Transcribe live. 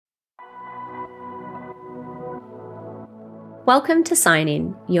Welcome to Sign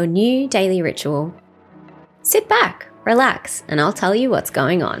In, your new daily ritual. Sit back, relax, and I'll tell you what's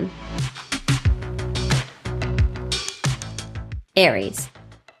going on. Aries.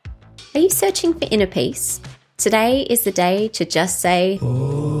 Are you searching for inner peace? Today is the day to just say,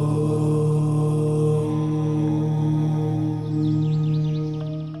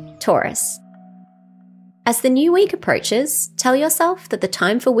 Taurus. As the new week approaches, tell yourself that the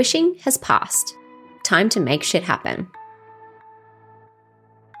time for wishing has passed. Time to make shit happen.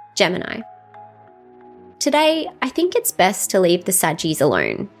 Gemini. Today, I think it's best to leave the Saggies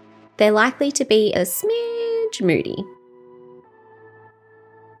alone. They're likely to be a smidge moody.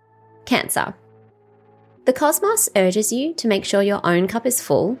 Cancer. The cosmos urges you to make sure your own cup is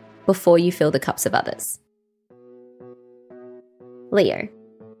full before you fill the cups of others. Leo.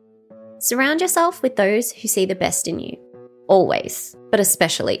 Surround yourself with those who see the best in you. Always, but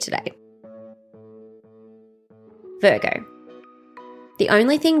especially today. Virgo. The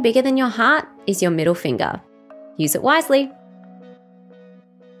only thing bigger than your heart is your middle finger. Use it wisely.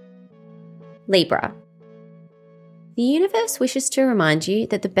 Libra. The universe wishes to remind you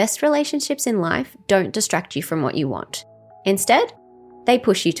that the best relationships in life don't distract you from what you want. Instead, they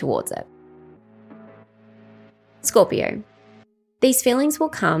push you towards it. Scorpio. These feelings will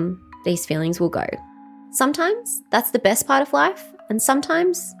come, these feelings will go. Sometimes that's the best part of life, and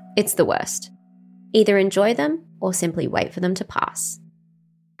sometimes it's the worst. Either enjoy them or simply wait for them to pass.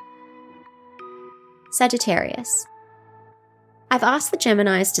 Sagittarius. I've asked the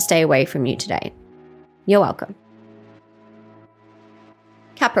Geminis to stay away from you today. You're welcome.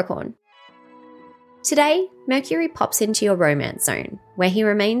 Capricorn. Today, Mercury pops into your romance zone, where he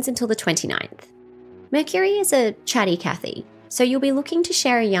remains until the 29th. Mercury is a chatty Cathy, so you'll be looking to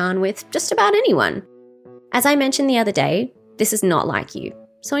share a yarn with just about anyone. As I mentioned the other day, this is not like you,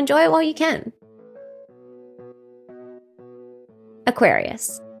 so enjoy it while you can.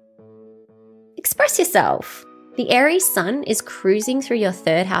 Aquarius. Express yourself. The Aries sun is cruising through your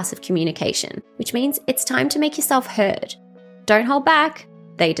third house of communication, which means it's time to make yourself heard. Don't hold back.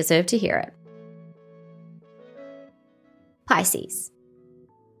 They deserve to hear it. Pisces.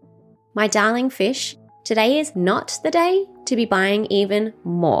 My darling fish, today is not the day to be buying even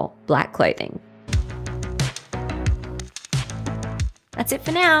more black clothing. That's it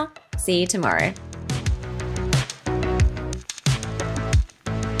for now. See you tomorrow.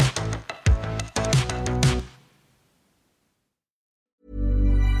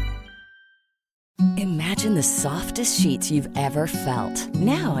 Imagine the softest sheets you've ever felt.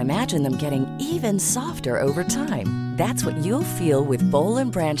 Now imagine them getting even softer over time. That's what you'll feel with Boll &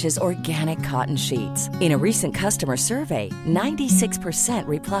 Branch's organic cotton sheets. In a recent customer survey, 96%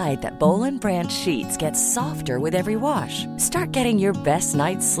 replied that Boll & Branch sheets get softer with every wash. Start getting your best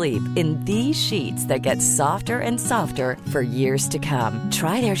night's sleep in these sheets that get softer and softer for years to come.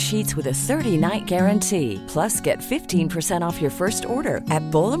 Try their sheets with a 30-night guarantee. Plus, get 15% off your first order at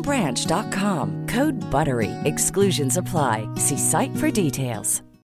bollandbranch.com. Code BUTTERY. Exclusions apply. See site for details.